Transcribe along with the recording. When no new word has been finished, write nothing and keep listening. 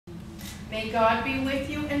May God be with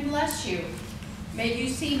you and bless you. May you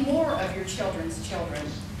see more of your children's children.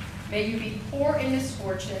 May you be poor in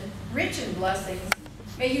misfortune, rich in blessings.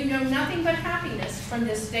 May you know nothing but happiness from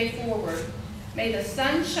this day forward. May the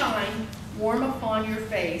sun shine warm upon your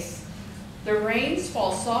face, the rains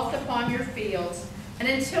fall soft upon your fields, and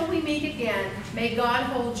until we meet again, may God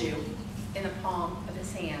hold you in the palm of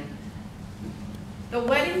his hand. The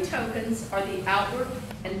wedding tokens are the outward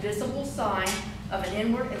and visible sign of an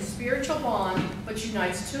inward and spiritual bond which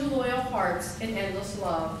unites two loyal hearts in endless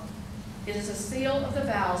love. It is a seal of the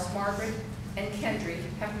vows Margaret and Kendry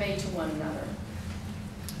have made to one another.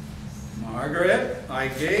 Margaret, I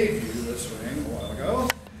gave you this ring a while ago,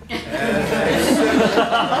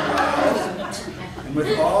 and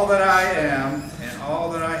with all that I am and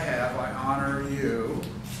all that I have, I honor you.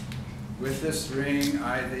 With this ring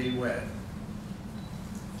I thee wed.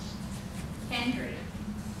 Kendry.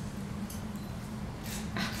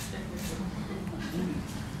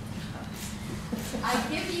 I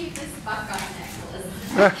give you this buckeye necklace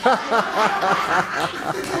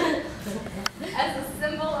as a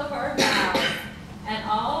symbol of our vows, and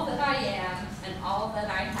all that I am and all that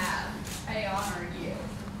I have, I honor you.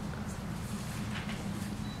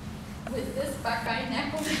 With this buckeye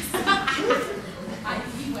necklace, I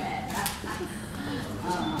be wed.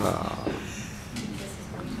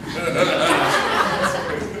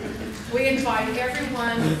 We invite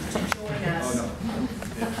everyone to join us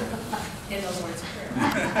in the Lord's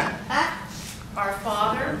Prayer. Our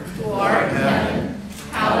Father, who art in heaven,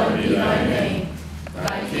 hallowed be thy name.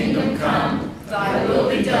 Thy kingdom come, thy will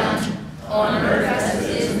be done, on earth as it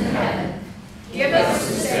is in heaven. Give us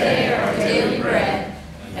this day our daily bread,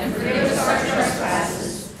 and forgive us our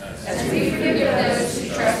trespasses, as we forgive those who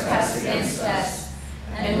trespass against us.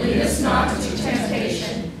 And lead us not into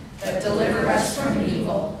temptation, but deliver us from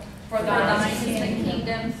evil. For thine is the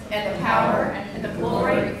kingdom, and the power, and the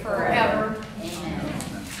glory forever. Amen.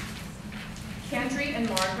 Kendry and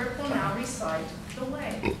Margaret will now recite the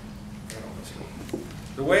way.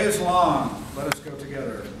 The way is long. Let us go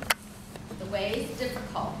together. The way is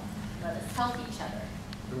difficult. Let us help each other.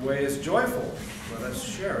 The way is joyful. Let us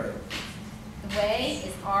share it. The way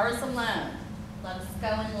is ours alone. Let us go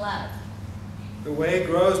in love. The way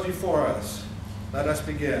grows before us. Let us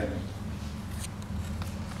begin.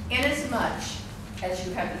 Inasmuch as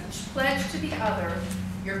you have each pledged to the other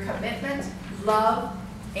your commitment, love,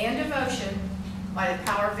 and devotion, by the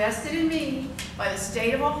power vested in me by the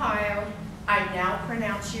state of Ohio, I now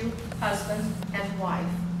pronounce you husband and wife.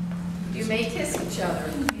 You may kiss each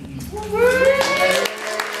other.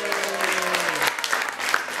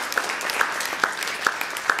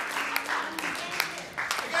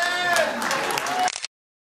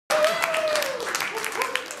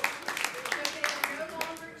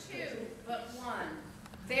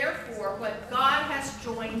 Therefore, what God has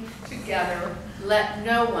joined together, let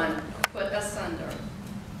no one put asunder.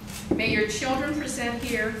 May your children present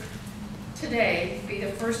here today be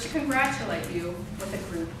the first to congratulate you with a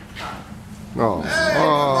group hug. Oh. Hey,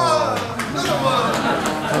 another one.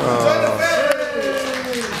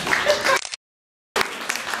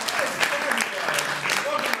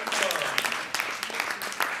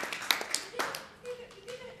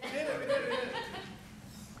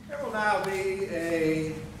 There will now be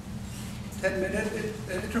a 10-minute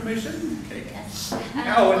intermission. Okay. Yes.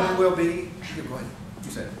 Oh, and then we'll be. Go ahead. You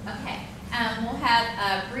said it. Okay. We'll have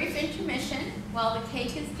a brief intermission while the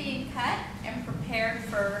cake is being cut and prepared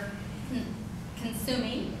for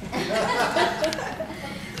consuming.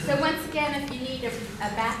 So once again, if you need a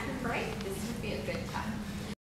bathroom break, this would be a good time.